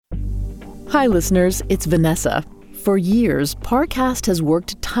Hi, listeners. It's Vanessa. For years, Parcast has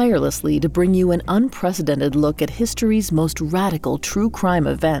worked tirelessly to bring you an unprecedented look at history's most radical true crime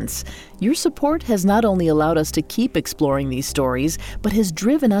events. Your support has not only allowed us to keep exploring these stories, but has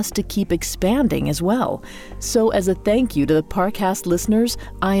driven us to keep expanding as well. So as a thank you to the Parcast listeners,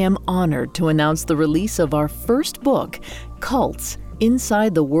 I am honored to announce the release of our first book, Cults: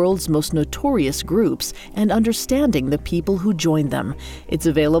 Inside the World's Most Notorious Groups and Understanding the People Who Joined Them. It's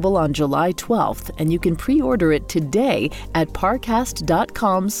available on July 12th, and you can pre-order it today at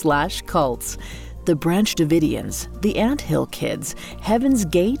parcast.com/cults. The Branch Davidians, the Anthill Kids, Heaven's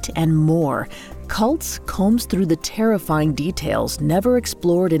Gate, and more. Cults combs through the terrifying details never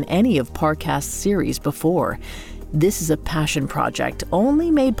explored in any of Parcast's series before. This is a passion project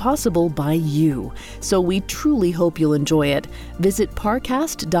only made possible by you, so we truly hope you'll enjoy it. Visit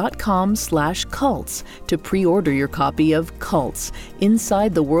parcast.com/cults to pre-order your copy of Cults: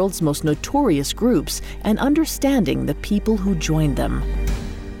 Inside the World's Most Notorious Groups and Understanding the People Who Joined Them.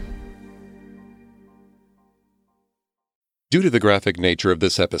 Due to the graphic nature of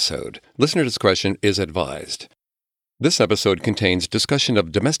this episode, listener discretion is advised. This episode contains discussion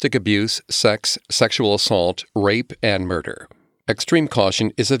of domestic abuse, sex, sexual assault, rape, and murder. Extreme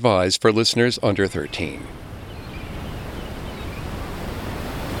caution is advised for listeners under 13.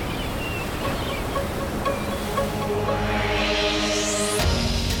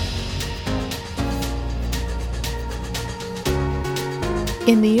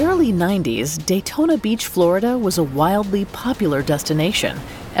 In the early 90s, Daytona Beach, Florida was a wildly popular destination.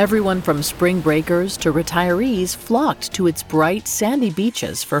 Everyone from spring breakers to retirees flocked to its bright, sandy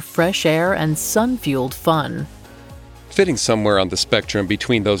beaches for fresh air and sun-fueled fun. Fitting somewhere on the spectrum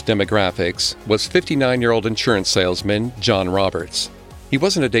between those demographics was 59-year-old insurance salesman John Roberts. He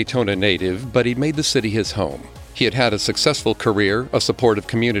wasn't a Daytona native, but he made the city his home. He had had a successful career, a supportive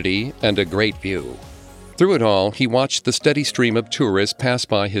community, and a great view. Through it all, he watched the steady stream of tourists pass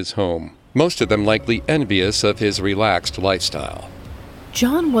by his home, most of them likely envious of his relaxed lifestyle.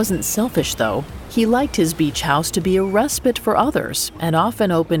 John wasn't selfish, though. He liked his beach house to be a respite for others and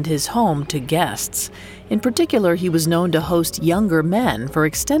often opened his home to guests. In particular, he was known to host younger men for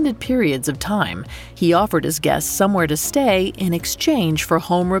extended periods of time. He offered his guests somewhere to stay in exchange for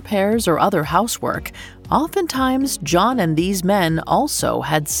home repairs or other housework. Oftentimes, John and these men also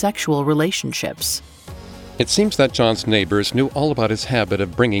had sexual relationships. It seems that John's neighbors knew all about his habit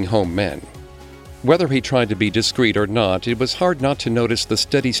of bringing home men. Whether he tried to be discreet or not, it was hard not to notice the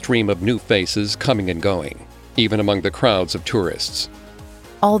steady stream of new faces coming and going, even among the crowds of tourists.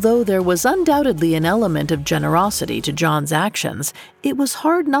 Although there was undoubtedly an element of generosity to John's actions, it was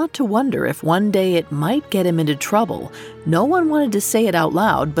hard not to wonder if one day it might get him into trouble. No one wanted to say it out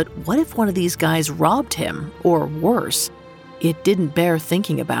loud, but what if one of these guys robbed him, or worse? It didn't bear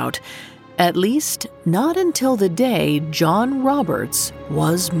thinking about. At least, not until the day John Roberts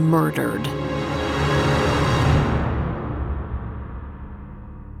was murdered.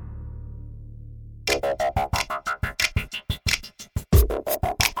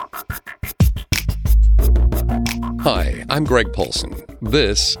 Hi, I'm Greg Polson.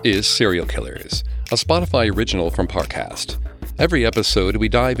 This is Serial Killers, a Spotify original from Parcast. Every episode, we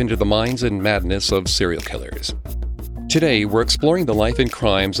dive into the minds and madness of serial killers. Today, we're exploring the life and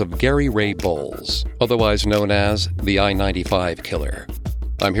crimes of Gary Ray Bowles, otherwise known as the I-95 killer.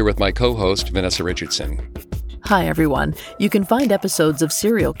 I'm here with my co-host, Vanessa Richardson. Hi, everyone. You can find episodes of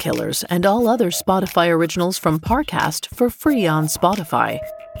Serial Killers and all other Spotify originals from Parcast for free on Spotify.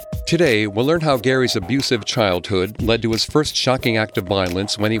 Today, we'll learn how Gary's abusive childhood led to his first shocking act of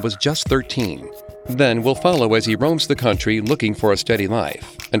violence when he was just 13. Then we'll follow as he roams the country looking for a steady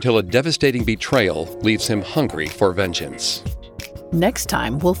life, until a devastating betrayal leaves him hungry for vengeance. Next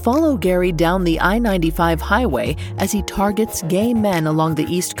time, we'll follow Gary down the I-95 highway as he targets gay men along the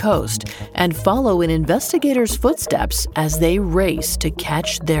East Coast, and follow in investigators' footsteps as they race to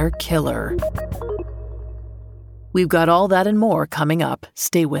catch their killer. We've got all that and more coming up.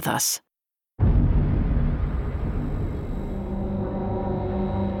 Stay with us.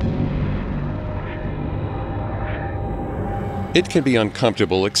 It can be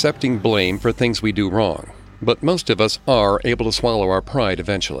uncomfortable accepting blame for things we do wrong, but most of us are able to swallow our pride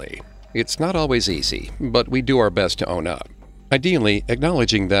eventually. It's not always easy, but we do our best to own up. Ideally,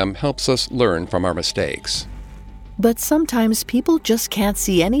 acknowledging them helps us learn from our mistakes. But sometimes people just can't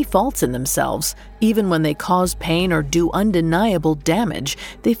see any faults in themselves. Even when they cause pain or do undeniable damage,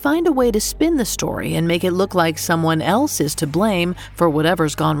 they find a way to spin the story and make it look like someone else is to blame for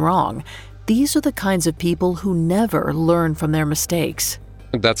whatever's gone wrong. These are the kinds of people who never learn from their mistakes.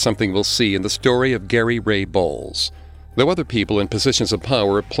 That's something we'll see in the story of Gary Ray Bowles. Though other people in positions of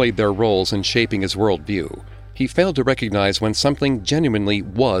power played their roles in shaping his worldview, he failed to recognize when something genuinely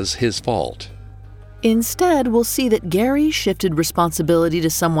was his fault. Instead, we'll see that Gary shifted responsibility to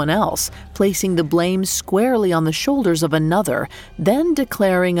someone else, placing the blame squarely on the shoulders of another, then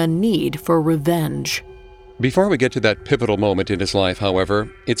declaring a need for revenge. Before we get to that pivotal moment in his life,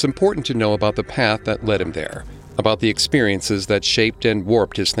 however, it's important to know about the path that led him there, about the experiences that shaped and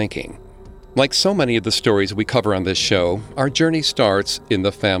warped his thinking. Like so many of the stories we cover on this show, our journey starts in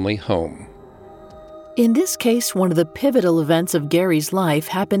the family home. In this case, one of the pivotal events of Gary's life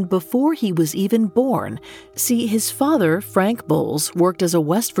happened before he was even born. See, his father, Frank Bowles, worked as a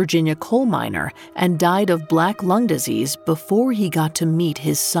West Virginia coal miner and died of black lung disease before he got to meet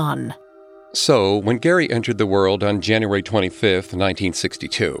his son. So, when Gary entered the world on January 25,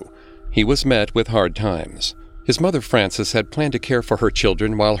 1962, he was met with hard times. His mother, Frances, had planned to care for her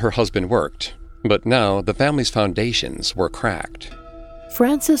children while her husband worked, but now the family's foundations were cracked.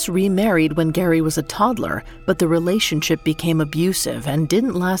 Frances remarried when Gary was a toddler, but the relationship became abusive and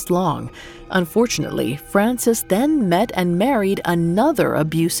didn't last long. Unfortunately, Frances then met and married another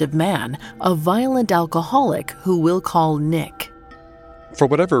abusive man, a violent alcoholic who we'll call Nick. For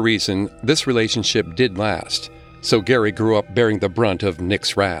whatever reason, this relationship did last, so Gary grew up bearing the brunt of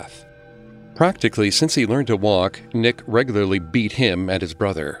Nick's wrath. Practically, since he learned to walk, Nick regularly beat him and his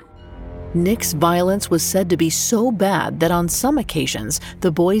brother. Nick's violence was said to be so bad that on some occasions,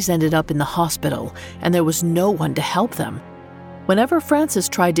 the boys ended up in the hospital, and there was no one to help them. Whenever Frances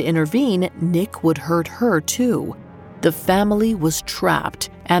tried to intervene, Nick would hurt her too. The family was trapped,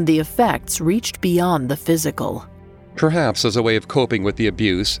 and the effects reached beyond the physical. Perhaps as a way of coping with the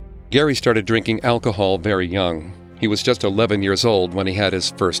abuse, Gary started drinking alcohol very young. He was just 11 years old when he had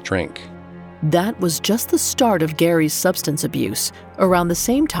his first drink. That was just the start of Gary's substance abuse. Around the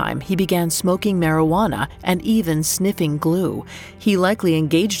same time, he began smoking marijuana and even sniffing glue. He likely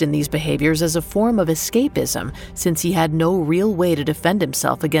engaged in these behaviors as a form of escapism, since he had no real way to defend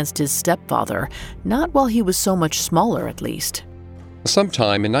himself against his stepfather, not while he was so much smaller at least.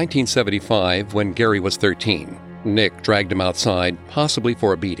 Sometime in 1975, when Gary was 13, Nick dragged him outside, possibly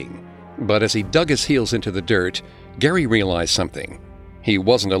for a beating. But as he dug his heels into the dirt, Gary realized something. He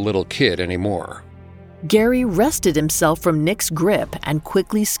wasn't a little kid anymore. Gary wrested himself from Nick's grip and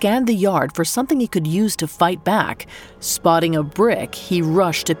quickly scanned the yard for something he could use to fight back. Spotting a brick, he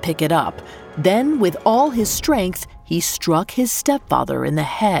rushed to pick it up. Then, with all his strength, he struck his stepfather in the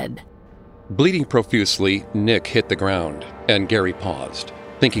head. Bleeding profusely, Nick hit the ground, and Gary paused,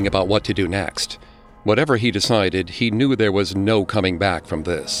 thinking about what to do next. Whatever he decided, he knew there was no coming back from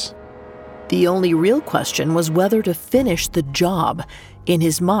this. The only real question was whether to finish the job. In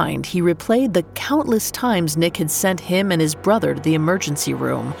his mind, he replayed the countless times Nick had sent him and his brother to the emergency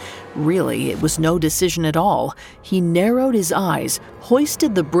room. Really, it was no decision at all. He narrowed his eyes,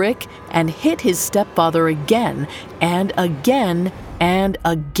 hoisted the brick, and hit his stepfather again, and again, and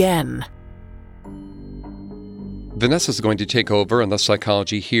again. Vanessa's going to take over on the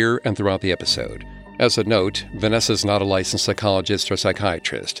psychology here and throughout the episode. As a note, Vanessa's not a licensed psychologist or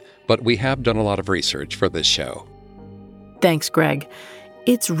psychiatrist, but we have done a lot of research for this show. Thanks, Greg.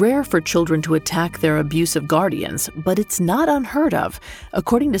 It's rare for children to attack their abusive guardians, but it's not unheard of.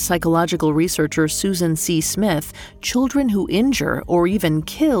 According to psychological researcher Susan C. Smith, children who injure or even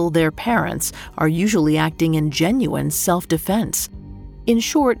kill their parents are usually acting in genuine self-defense. In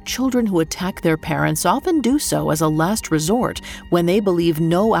short, children who attack their parents often do so as a last resort when they believe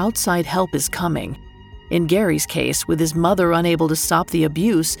no outside help is coming. In Gary's case, with his mother unable to stop the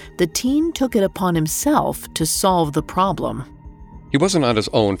abuse, the teen took it upon himself to solve the problem. He wasn't on his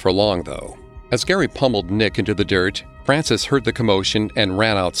own for long, though. As Gary pummeled Nick into the dirt, Frances heard the commotion and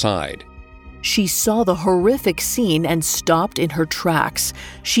ran outside. She saw the horrific scene and stopped in her tracks.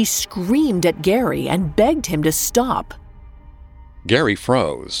 She screamed at Gary and begged him to stop. Gary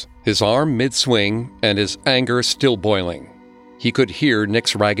froze, his arm mid-swing and his anger still boiling. He could hear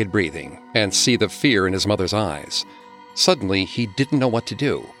Nick's ragged breathing and see the fear in his mother's eyes. Suddenly, he didn't know what to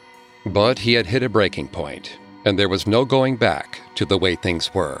do. But he had hit a breaking point, and there was no going back to the way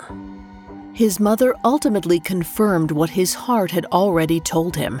things were. His mother ultimately confirmed what his heart had already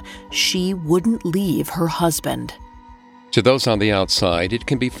told him. She wouldn't leave her husband. To those on the outside, it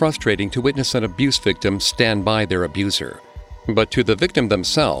can be frustrating to witness an abuse victim stand by their abuser. But to the victim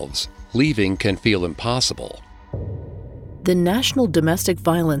themselves, leaving can feel impossible. The National Domestic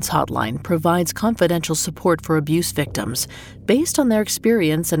Violence Hotline provides confidential support for abuse victims. Based on their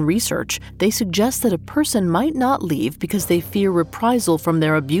experience and research, they suggest that a person might not leave because they fear reprisal from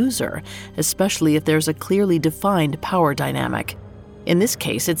their abuser, especially if there's a clearly defined power dynamic. In this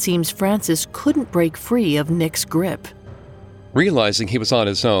case, it seems Frances couldn't break free of Nick's grip. Realizing he was on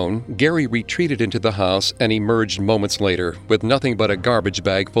his own, Gary retreated into the house and emerged moments later with nothing but a garbage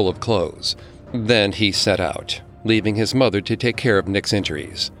bag full of clothes. Then he set out, leaving his mother to take care of Nick's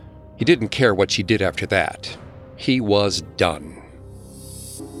injuries. He didn't care what she did after that. He was done.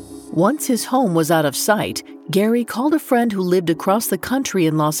 Once his home was out of sight, Gary called a friend who lived across the country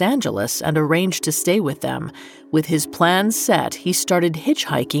in Los Angeles and arranged to stay with them. With his plans set, he started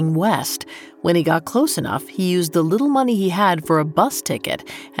hitchhiking west. When he got close enough, he used the little money he had for a bus ticket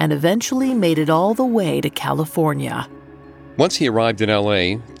and eventually made it all the way to California. Once he arrived in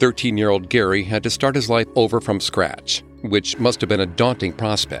L.A., 13-year-old Gary had to start his life over from scratch, which must have been a daunting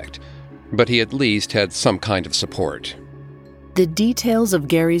prospect. But he at least had some kind of support. The details of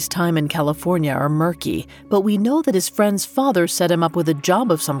Gary's time in California are murky, but we know that his friend's father set him up with a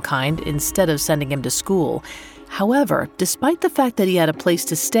job of some kind instead of sending him to school. However, despite the fact that he had a place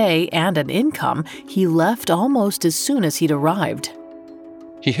to stay and an income, he left almost as soon as he'd arrived.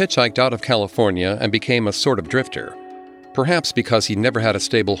 He hitchhiked out of California and became a sort of drifter. Perhaps because he never had a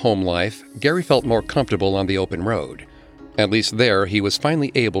stable home life, Gary felt more comfortable on the open road. At least there, he was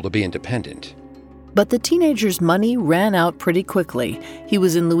finally able to be independent. But the teenager's money ran out pretty quickly. He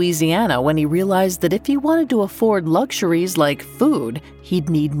was in Louisiana when he realized that if he wanted to afford luxuries like food, he'd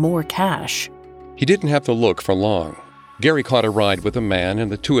need more cash. He didn't have to look for long. Gary caught a ride with a man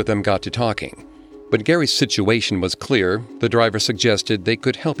and the two of them got to talking. But Gary's situation was clear. The driver suggested they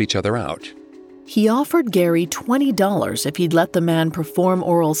could help each other out. He offered Gary $20 if he'd let the man perform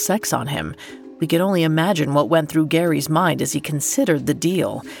oral sex on him. We can only imagine what went through Gary's mind as he considered the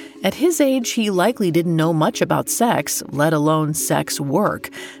deal. At his age, he likely didn't know much about sex, let alone sex work.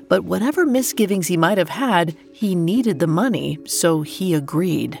 But whatever misgivings he might have had, he needed the money, so he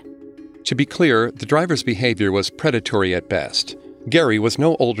agreed. To be clear, the driver's behavior was predatory at best. Gary was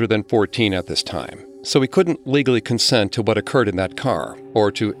no older than 14 at this time, so he couldn't legally consent to what occurred in that car,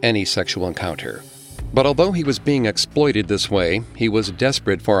 or to any sexual encounter. But although he was being exploited this way, he was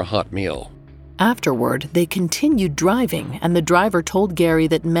desperate for a hot meal. Afterward, they continued driving, and the driver told Gary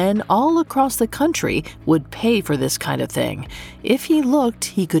that men all across the country would pay for this kind of thing. If he looked,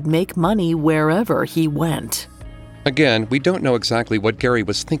 he could make money wherever he went. Again, we don't know exactly what Gary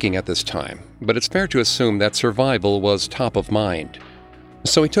was thinking at this time, but it's fair to assume that survival was top of mind.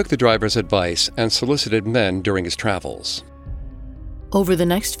 So he took the driver's advice and solicited men during his travels. Over the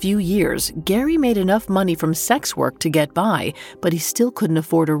next few years, Gary made enough money from sex work to get by, but he still couldn't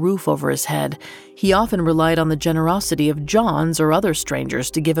afford a roof over his head. He often relied on the generosity of Johns or other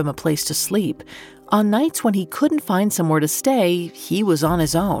strangers to give him a place to sleep. On nights when he couldn't find somewhere to stay, he was on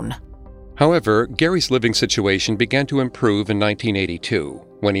his own. However, Gary's living situation began to improve in 1982,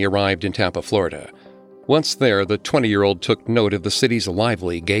 when he arrived in Tampa, Florida. Once there, the 20-year-old took note of the city's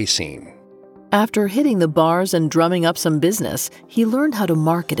lively gay scene. After hitting the bars and drumming up some business, he learned how to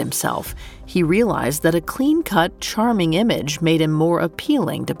market himself. He realized that a clean-cut, charming image made him more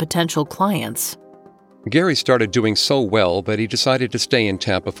appealing to potential clients. Gary started doing so well that he decided to stay in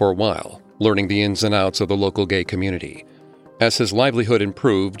Tampa for a while, learning the ins and outs of the local gay community. As his livelihood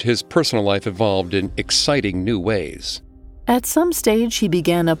improved, his personal life evolved in exciting new ways. At some stage, he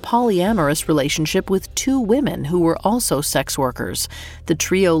began a polyamorous relationship with two women who were also sex workers. The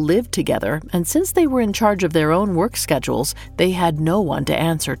trio lived together, and since they were in charge of their own work schedules, they had no one to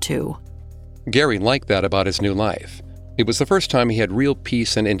answer to. Gary liked that about his new life. It was the first time he had real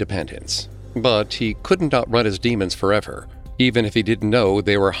peace and independence. But he couldn't outrun his demons forever, even if he didn't know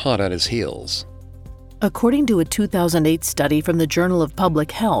they were hot on his heels. According to a 2008 study from the Journal of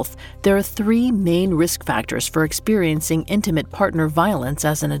Public Health, there are 3 main risk factors for experiencing intimate partner violence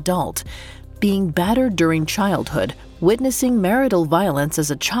as an adult: being battered during childhood, witnessing marital violence as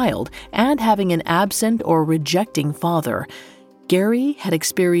a child, and having an absent or rejecting father. Gary had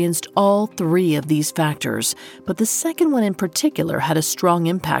experienced all 3 of these factors, but the second one in particular had a strong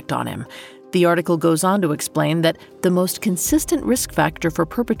impact on him. The article goes on to explain that the most consistent risk factor for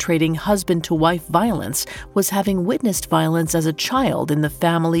perpetrating husband-to-wife violence was having witnessed violence as a child in the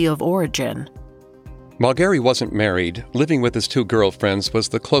family of origin. While Gary wasn't married, living with his 2 girlfriends was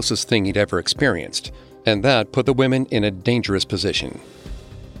the closest thing he'd ever experienced, and that put the women in a dangerous position.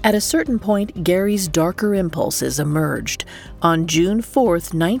 At a certain point, Gary's darker impulses emerged. On June 4,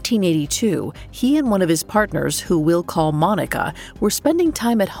 1982, he and one of his partners, who we'll call Monica, were spending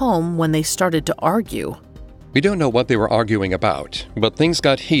time at home when they started to argue. We don't know what they were arguing about, but things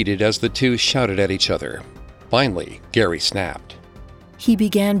got heated as the two shouted at each other. Finally, Gary snapped. He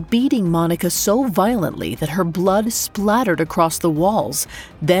began beating Monica so violently that her blood splattered across the walls.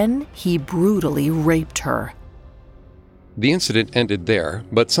 Then he brutally raped her. The incident ended there,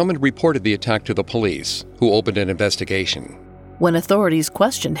 but someone reported the attack to the police, who opened an investigation. When authorities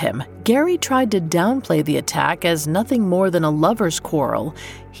questioned him, Gary tried to downplay the attack as nothing more than a lover's quarrel.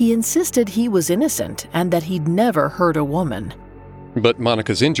 He insisted he was innocent and that he'd never hurt a woman. But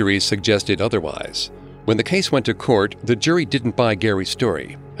Monica's injuries suggested otherwise. When the case went to court, the jury didn't buy Gary's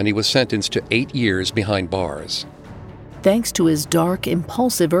story, and he was sentenced to 8 years behind bars. Thanks to his dark,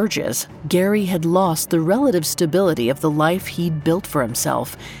 impulsive urges, Gary had lost the relative stability of the life he'd built for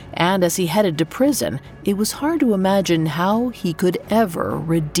himself, and as he headed to prison, it was hard to imagine how he could ever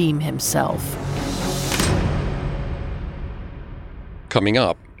redeem himself. Coming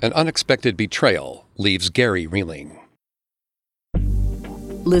up, an unexpected betrayal leaves Gary reeling.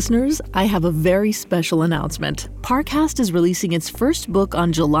 Listeners, I have a very special announcement. Parcast is releasing its first book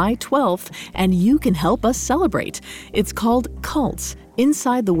on July 12th, and you can help us celebrate. It's called Cults: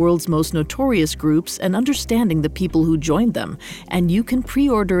 Inside the World's Most Notorious Groups and Understanding the People Who Joined Them. And you can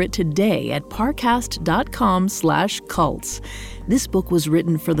pre-order it today at parcast.com/cults. This book was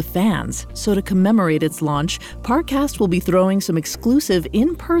written for the fans, so to commemorate its launch, Parcast will be throwing some exclusive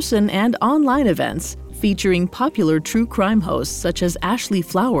in-person and online events featuring popular true crime hosts such as Ashley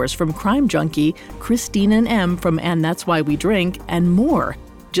Flowers from Crime Junkie, Christine and M from And That's Why We Drink, and more.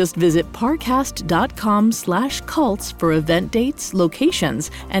 Just visit parcast.com/cults for event dates, locations,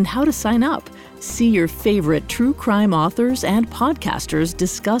 and how to sign up. See your favorite true crime authors and podcasters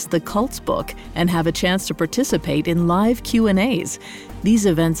discuss the Cults book and have a chance to participate in live Q&As. These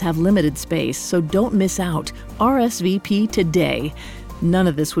events have limited space, so don't miss out. RSVP today. None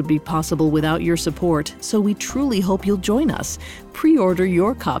of this would be possible without your support, so we truly hope you'll join us. Pre-order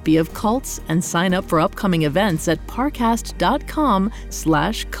your copy of Cults and sign up for upcoming events at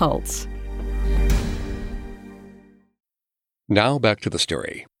parcast.com/cults. Now back to the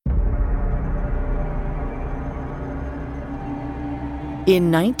story.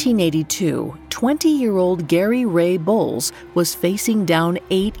 In 1982, 20-year-old Gary Ray Bowles was facing down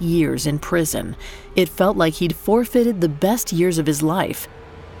 8 years in prison. It felt like he'd forfeited the best years of his life.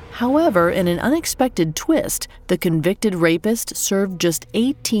 However, in an unexpected twist, the convicted rapist served just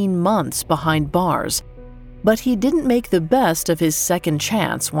 18 months behind bars. But he didn't make the best of his second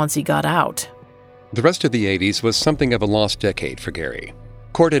chance once he got out. The rest of the 80s was something of a lost decade for Gary.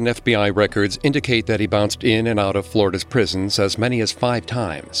 Court and FBI records indicate that he bounced in and out of Florida's prisons as many as 5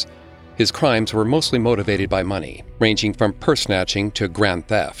 times. His crimes were mostly motivated by money, ranging from purse snatching to grand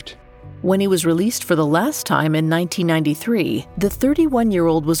theft. When he was released for the last time in 1993, the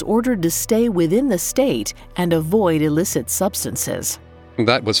 31-year-old was ordered to stay within the state and avoid illicit substances.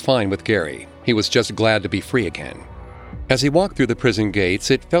 That was fine with Gary. He was just glad to be free again. As he walked through the prison gates,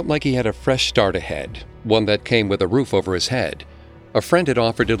 it felt like he had a fresh start ahead, one that came with a roof over his head. A friend had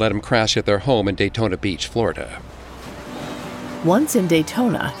offered to let him crash at their home in Daytona Beach, Florida. Once in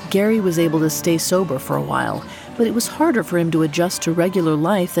Daytona, Gary was able to stay sober for a while, but it was harder for him to adjust to regular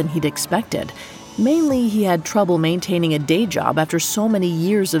life than he'd expected. Mainly, he had trouble maintaining a day job after so many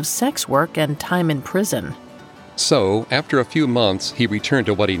years of sex work and time in prison. So, after a few months, he returned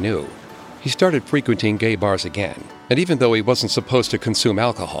to what he knew. He started frequenting gay bars again, and even though he wasn't supposed to consume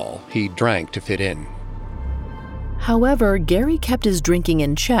alcohol, he drank to fit in. However, Gary kept his drinking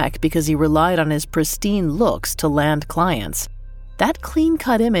in check because he relied on his pristine looks to land clients. That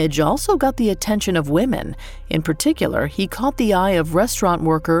clean-cut image also got the attention of women. In particular, he caught the eye of restaurant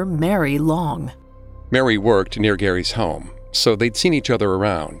worker Mary Long. Mary worked near Gary's home, so they'd seen each other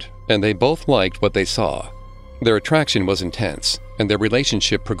around, and they both liked what they saw. Their attraction was intense, and their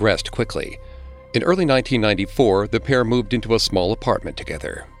relationship progressed quickly. In early 1994, the pair moved into a small apartment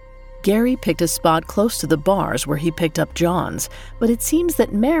together. Gary picked a spot close to the bars where he picked up John's, but it seems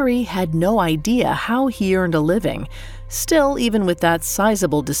that Mary had no idea how he earned a living. Still, even with that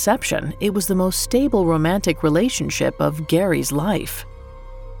sizable deception, it was the most stable romantic relationship of Gary's life.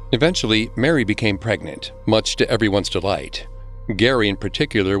 Eventually, Mary became pregnant, much to everyone's delight. Gary in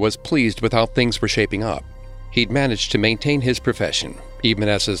particular was pleased with how things were shaping up. He'd managed to maintain his profession, even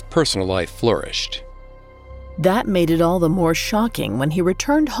as his personal life flourished. That made it all the more shocking when he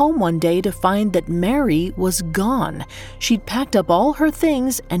returned home one day to find that Mary was gone. She'd packed up all her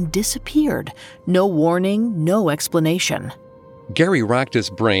things and disappeared. No warning, no explanation. Gary racked his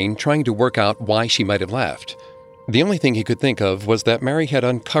brain trying to work out why she might have left. The only thing he could think of was that Mary had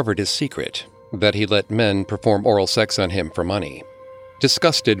uncovered his secret, that he let men perform oral sex on him for money.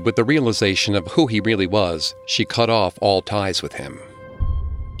 Disgusted with the realization of who he really was, she cut off all ties with him.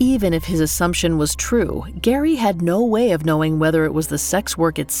 Even if his assumption was true, Gary had no way of knowing whether it was the sex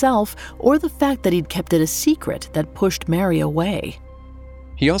work itself or the fact that he'd kept it a secret that pushed Mary away.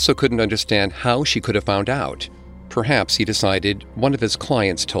 He also couldn't understand how she could have found out. Perhaps, he decided, one of his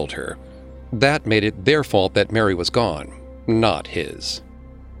clients told her. That made it their fault that Mary was gone. not his.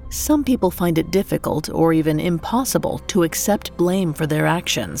 Some people find it difficult or even impossible to accept blame for their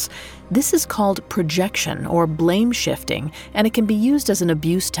actions. This is called projection or blame shifting, and it can be used as an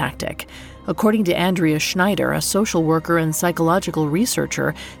abuse tactic. According to Andrea Schneider, a social worker and psychological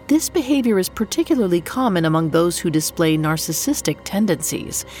researcher, this behavior is particularly common among those who display narcissistic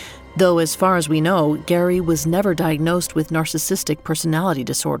tendencies. Though, as far as we know, Gary was never diagnosed with narcissistic personality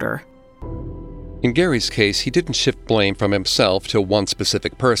disorder. In Gary's case, he didn't shift blame from himself to one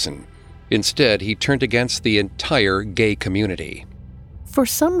specific person. Instead, he turned against the entire gay community. For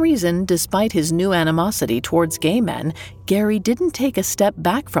some reason, despite his new animosity towards gay men, Gary didn't take a step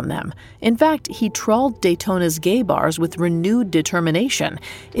back from them. In fact, he trawled Daytona's gay bars with renewed determination.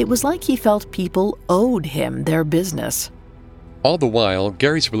 It was like he felt people owed him their business. All the while,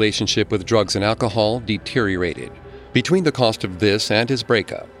 Gary's relationship with drugs and alcohol deteriorated. Between the cost of this and his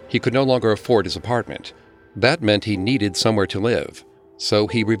breakup, he could no longer afford his apartment. That meant he needed somewhere to live. So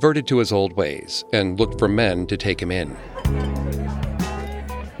he reverted to his old ways and looked for men to take him in.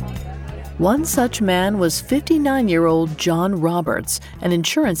 One such man was 59-year-old John Roberts, an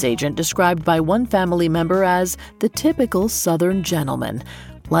insurance agent described by one family member as the typical Southern gentleman.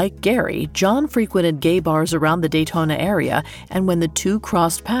 Like Gary, John frequented gay bars around the Daytona area, and when the two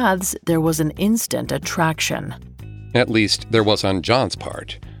crossed paths, there was an instant attraction. At least, there was on John's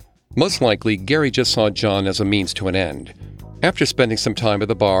part. Most likely, Gary just saw John as a means to an end. After spending some time at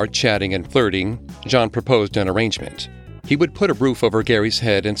the bar, chatting and flirting, John proposed an arrangement. He would put a roof over Gary's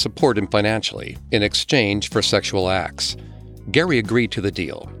head and support him financially in exchange for sexual acts. Gary agreed to the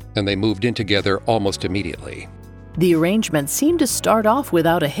deal, and they moved in together almost immediately. The arrangement seemed to start off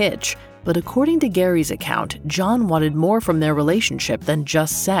without a hitch, but according to Gary's account, John wanted more from their relationship than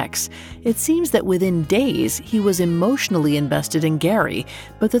just sex. It seems that within days, he was emotionally invested in Gary,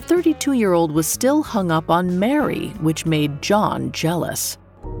 but the 32-year-old was still hung up on Mary, which made John jealous.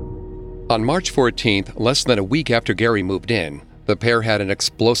 On March 14th, less than a week after Gary moved in, the pair had an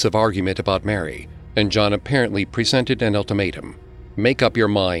explosive argument about Mary, and John apparently presented an ultimatum. Make up your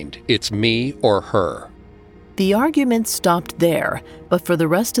mind, it's me or her. The argument stopped there, but for the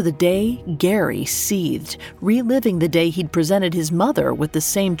rest of the day, Gary seethed, reliving the day he'd presented his mother with the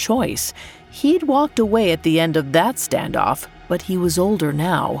same choice. He'd walked away at the end of that standoff, but he was older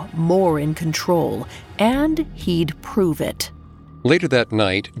now, more in control, and he'd prove it. Later that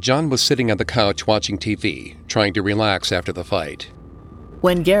night, John was sitting on the couch watching TV, trying to relax after the fight.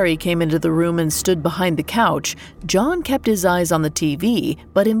 When Gary came into the room and stood behind the couch, John kept his eyes on the TV,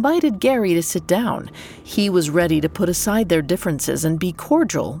 but invited Gary to sit down. He was ready to put aside their differences and be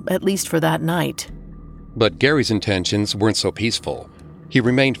cordial, at least for that night. But Gary's intentions weren't so peaceful. He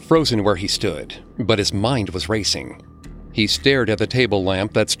remained frozen where he stood, but his mind was racing. He stared at the table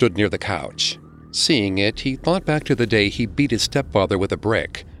lamp that stood near the couch. Seeing it, he thought back to the day he beat his stepfather with a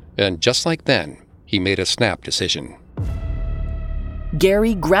brick, and just like then, he made a snap decision.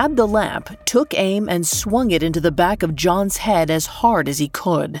 Gary grabbed the lamp, took aim, and swung it into the back of John's head as hard as he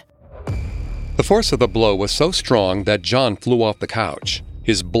could. The force of the blow was so strong that John flew off the couch.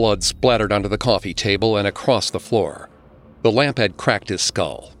 His blood splattered onto the coffee table and across the floor. The lamp had cracked his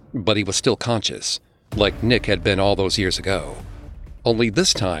skull, but he was still conscious, like Nick had been all those years ago. Only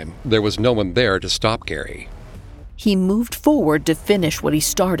this time, there was no one there to stop Gary. He moved forward to finish what he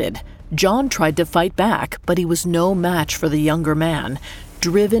started. John tried to fight back, but he was no match for the younger man.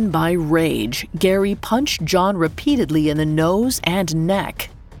 Driven by rage, Gary punched John repeatedly in the nose and neck.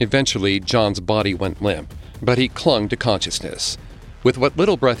 Eventually, John's body went limp, but he clung to consciousness. With what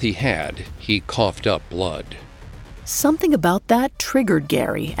little breath he had, he coughed up blood. Something about that triggered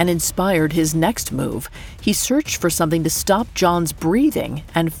Gary and inspired his next move. He searched for something to stop John's breathing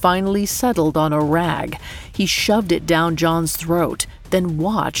and finally settled on a rag. He shoved it down John's throat, then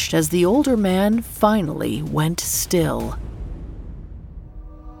watched as the older man finally went still.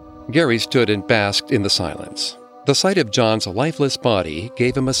 Gary stood and basked in the silence. The sight of John's lifeless body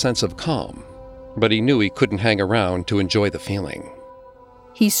gave him a sense of calm, but he knew he couldn't hang around to enjoy the feeling.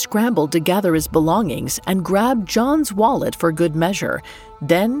 He scrambled to gather his belongings and grabbed John's wallet for good measure.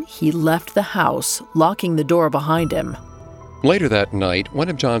 Then he left the house, locking the door behind him. Later that night, one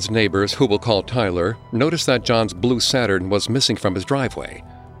of John's neighbors, who we'll call Tyler, noticed that John's blue Saturn was missing from his driveway.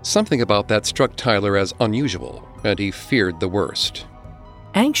 Something about that struck Tyler as unusual, and he feared the worst.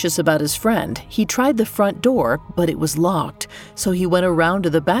 Anxious about his friend, he tried the front door, but it was locked, so he went around to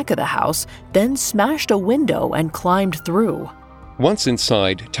the back of the house, then smashed a window and climbed through. Once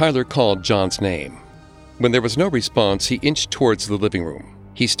inside, Tyler called John's name. When there was no response, he inched towards the living room.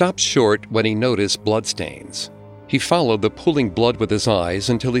 He stopped short when he noticed bloodstains. He followed the pooling blood with his eyes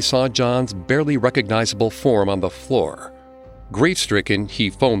until he saw John's barely recognizable form on the floor. Grief-stricken, he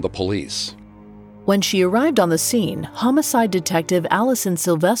phoned the police. When she arrived on the scene, homicide detective Allison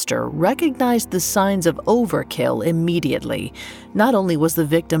Sylvester recognized the signs of overkill immediately. Not only was the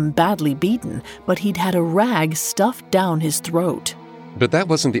victim badly beaten, but he'd had a rag stuffed down his throat. But that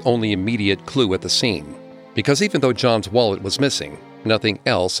wasn't the only immediate clue at the scene, because even though John's wallet was missing, nothing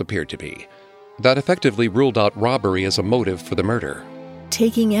else appeared to be. That effectively ruled out robbery as a motive for the murder.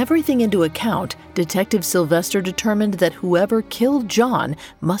 Taking everything into account, Detective Sylvester determined that whoever killed John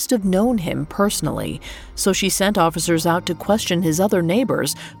must have known him personally, so she sent officers out to question his other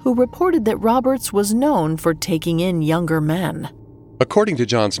neighbors, who reported that Roberts was known for taking in younger men. According to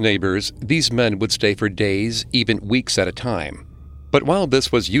John's neighbors, these men would stay for days, even weeks at a time. But while this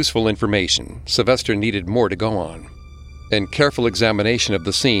was useful information, Sylvester needed more to go on. And careful examination of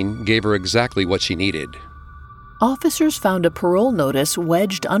the scene gave her exactly what she needed. Officers found a parole notice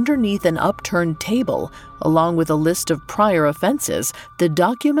wedged underneath an upturned table. Along with a list of prior offenses, the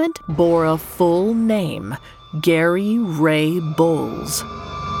document bore a full name: Gary Ray Bowles.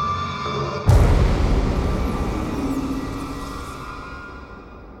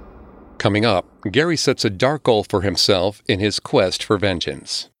 Coming up, Gary sets a dark goal for himself in his quest for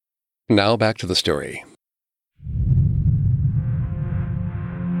vengeance. Now back to the story.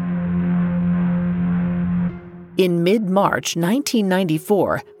 In mid-March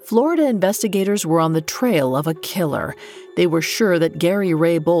 1994, Florida investigators were on the trail of a killer. They were sure that Gary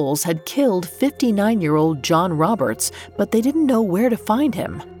Ray Bowles had killed 59-year-old John Roberts, but they didn't know where to find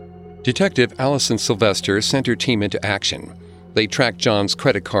him. Detective Allison Sylvester sent her team into action. They tracked John's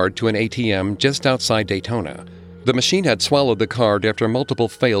credit card to an ATM just outside Daytona. The machine had swallowed the card after multiple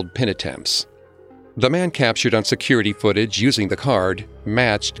failed PIN attempts. The man captured on security footage using the card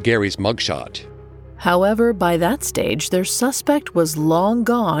matched Gary's mugshot. However, by that stage, their suspect was long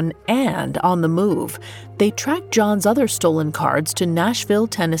gone and on the move. They tracked John's other stolen cards to Nashville,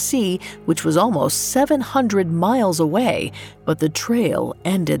 Tennessee, which was almost 700 miles away, but the trail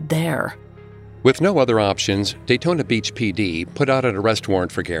ended there. With no other options, Daytona Beach PD put out an arrest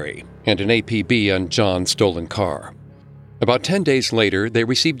warrant for Gary and an APB on John's stolen car. About 10 days later, they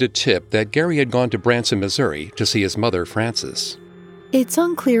received a tip that Gary had gone to Branson, Missouri to see his mother, Frances. It's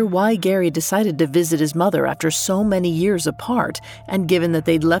unclear why Gary decided to visit his mother after so many years apart, and given that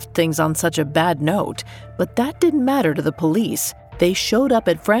they'd left things on such a bad note. But that didn't matter to the police. They showed up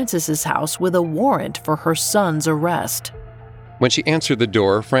at Frances's house with a warrant for her son's arrest. When she answered the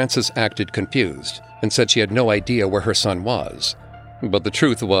door, Frances acted confused and said she had no idea where her son was. But the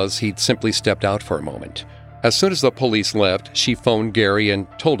truth was he'd simply stepped out for a moment. As soon as the police left, she phoned Gary and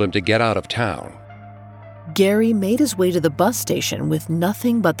told him to get out of town. Gary made his way to the bus station with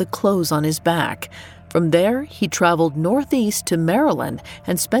nothing but the clothes on his back. From there, he traveled northeast to Maryland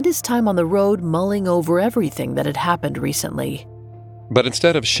and spent his time on the road mulling over everything that had happened recently. But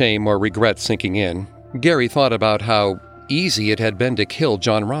instead of shame or regret sinking in, Gary thought about how easy it had been to kill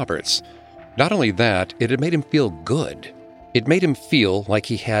John Roberts. Not only that, it had made him feel good. It made him feel like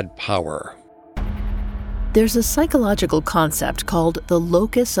he had power. There's a psychological concept called the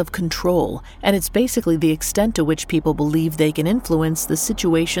locus of control, and it's basically the extent to which people believe they can influence the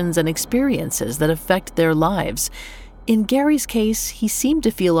situations and experiences that affect their lives. In Gary's case, he seemed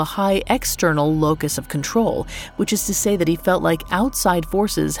to feel a high external locus of control, which is to say that he felt like outside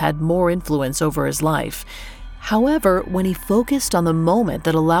forces had more influence over his life. However, when he focused on the moment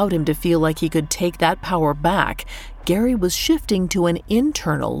that allowed him to feel like he could take that power back, Gary was shifting to an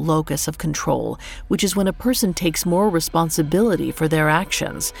internal locus of control, which is when a person takes more responsibility for their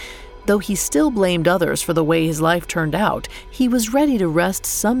actions. Though he still blamed others for the way his life turned out, he was ready to wrest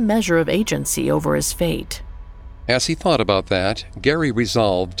some measure of agency over his fate. As he thought about that, Gary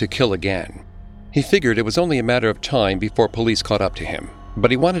resolved to kill again. He figured it was only a matter of time before police caught up to him,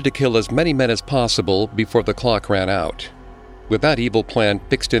 but he wanted to kill as many men as possible before the clock ran out. With that evil plan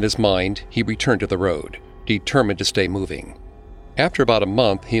fixed in his mind, he returned to the road, determined to stay moving. After about a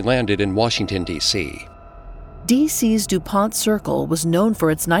month, he landed in Washington, D.C. D.C.'s DuPont Circle was known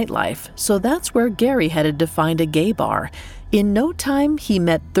for its nightlife, so that's where Gary headed to find a gay bar. In no time, he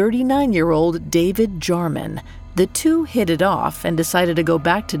met 39-year-old David Jarman. The two hit it off and decided to go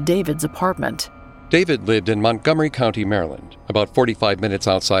back to David's apartment. David lived in Montgomery County, Maryland, about 45 minutes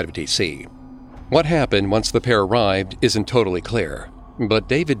outside of D.C. What happened once the pair arrived isn't totally clear, but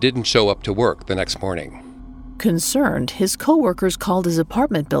David didn't show up to work the next morning. Concerned, his co-workers called his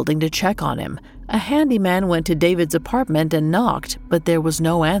apartment building to check on him. A handyman went to David's apartment and knocked, but there was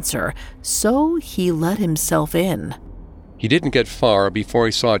no answer, so he let himself in. He didn't get far before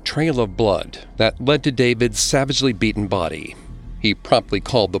he saw a trail of blood that led to David's savagely beaten body. He promptly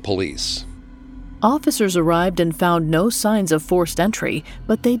called the police. Officers arrived and found no signs of forced entry,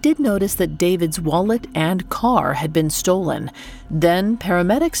 but they did notice that David's wallet and car had been stolen. Then,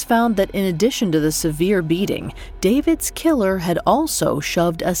 paramedics found that in addition to the severe beating, David's killer had also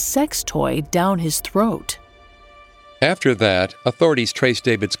shoved a sex toy down his throat. After that, authorities traced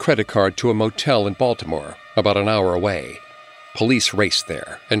David's credit card to a motel in Baltimore, about an hour away. Police raced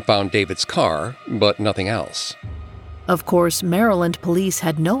there and found David's car, but nothing else. Of course, Maryland police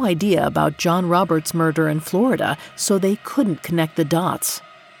had no idea about John Roberts' murder in Florida, so they couldn't connect the dots.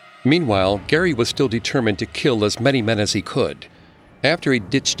 Meanwhile, Gary was still determined to kill as many men as he could. After he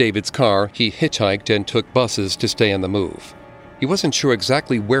ditched David's car, he hitchhiked and took buses to stay on the move. He wasn't sure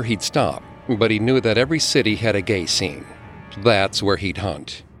exactly where he'd stop, but he knew that every city had a gay scene. That's where he'd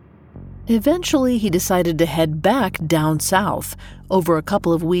hunt. Eventually, he decided to head back down south. Over a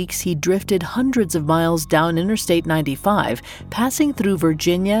couple of weeks, he drifted hundreds of miles down Interstate 95, passing through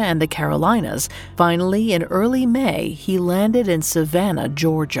Virginia and the Carolinas. Finally, in early May, he landed in Savannah,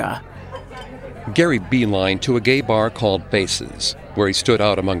 Georgia. Gary beelined to a gay bar called Faces, where he stood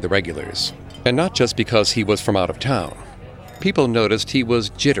out among the regulars. And not just because he was from out of town. People noticed he was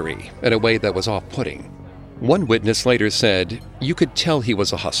jittery in a way that was off-putting. One witness later said, "You could tell he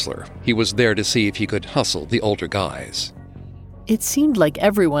was a hustler. He was there to see if he could hustle the older guys." It seemed like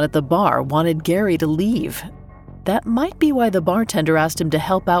everyone at the bar wanted Gary to leave. That might be why the bartender asked him to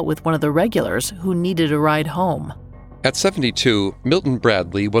help out with one of the regulars who needed a ride home. At 72, Milton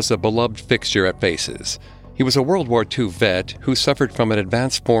Bradley was a beloved fixture at Faces. He was a World War II vet who suffered from an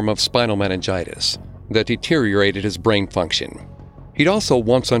advanced form of spinal meningitis that deteriorated his brain function. He'd also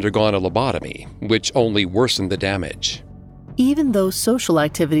once undergone a lobotomy, which only worsened the damage. Even though social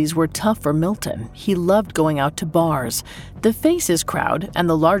activities were tough for Milton, he loved going out to bars. The Faces crowd and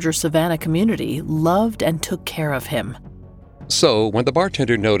the larger Savannah community loved and took care of him. So, when the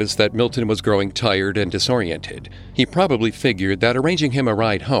bartender noticed that Milton was growing tired and disoriented, he probably figured that arranging him a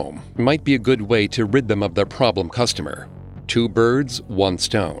ride home might be a good way to rid them of their problem customer. 2 birds, 1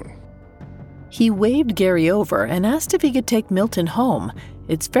 stone. He waved Gary over and asked if he could take Milton home.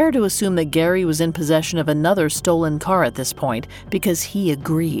 It's fair to assume that Gary was in possession of another stolen car at this point, because he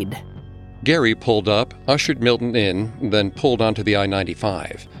agreed. Gary pulled up, ushered Milton in, then pulled onto the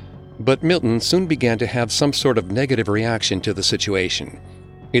I-95. But Milton soon began to have some sort of negative reaction to the situation.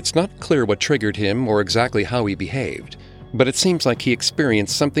 It's not clear what triggered him or exactly how he behaved, but it seems like he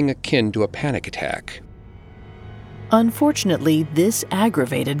experienced something akin to a panic attack. Unfortunately, this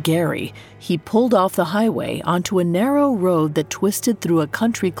aggravated Gary. He pulled off the highway onto a narrow road that twisted through a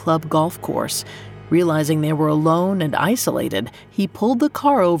country club golf course. Realizing they were alone and isolated, he pulled the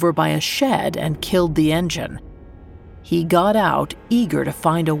car over by a shed and killed the engine. He got out, eager to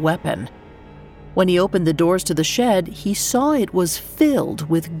find a weapon. When he opened the doors to the shed, he saw it was filled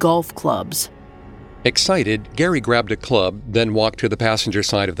with golf clubs. Excited, Gary grabbed a club, then walked to the passenger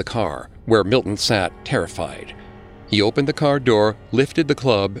side of the car, where Milton sat, terrified. He opened the car door, lifted the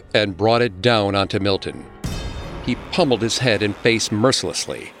club, and brought it down onto Milton. He pummeled his head and face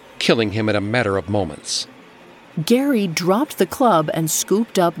mercilessly, killing him in a matter of moments. Gary dropped the club and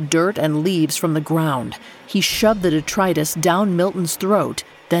scooped up dirt and leaves from the ground. He shoved the detritus down Milton's throat,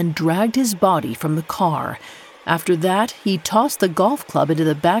 then dragged his body from the car. After that, he tossed the golf club into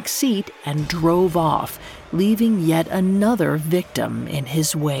the back seat and drove off, leaving yet another victim in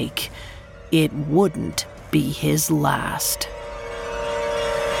his wake. It wouldn't be his last.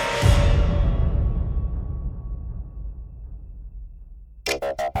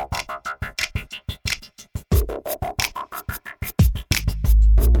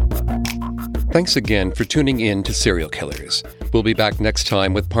 Thanks again for tuning in to Serial Killers. We'll be back next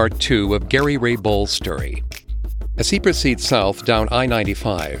time with part 2 of Gary Ray Bowles' story. As he proceeds south down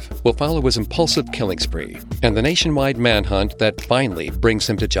I-95, we'll follow his impulsive killing spree and the nationwide manhunt that finally brings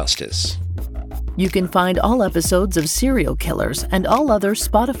him to justice. You can find all episodes of Serial Killers and all other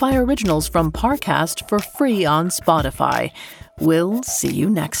Spotify originals from Parcast for free on Spotify. We'll see you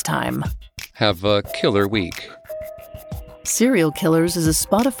next time. Have a killer week. Serial Killers is a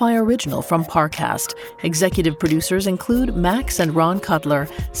Spotify original from Parcast. Executive producers include Max and Ron Cutler.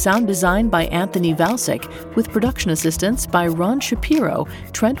 Sound design by Anthony Valsic, with production assistance by Ron Shapiro,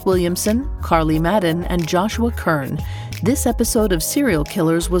 Trent Williamson, Carly Madden, and Joshua Kern. This episode of Serial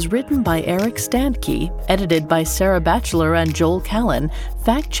Killers was written by Eric Standke, edited by Sarah Batchelor and Joel Callan,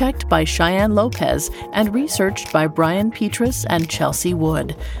 fact-checked by Cheyenne Lopez, and researched by Brian Petrus and Chelsea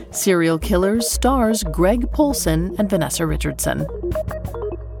Wood. Serial Killers stars Greg Polson and Vanessa Richardson.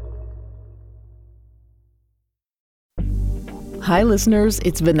 Hi, listeners.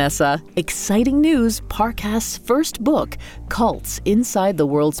 It's Vanessa. Exciting news. Parcast's first book, Cults Inside the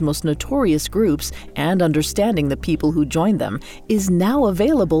World's Most Notorious Groups and Understanding the People Who Joined Them, is now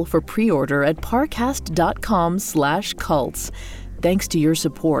available for pre-order at parcast.com/cults. Thanks to your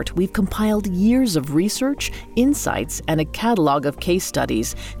support, we've compiled years of research, insights, and a catalog of case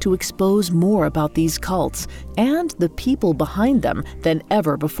studies to expose more about these cults and the people behind them than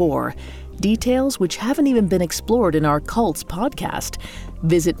ever before. Details which haven't even been explored in our Cults podcast.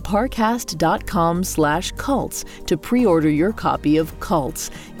 Visit parcast.com/cults to pre-order your copy of Cults,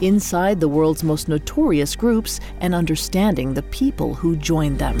 Inside the World's Most Notorious Groups and Understanding the People Who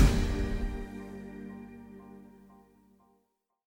Joined Them.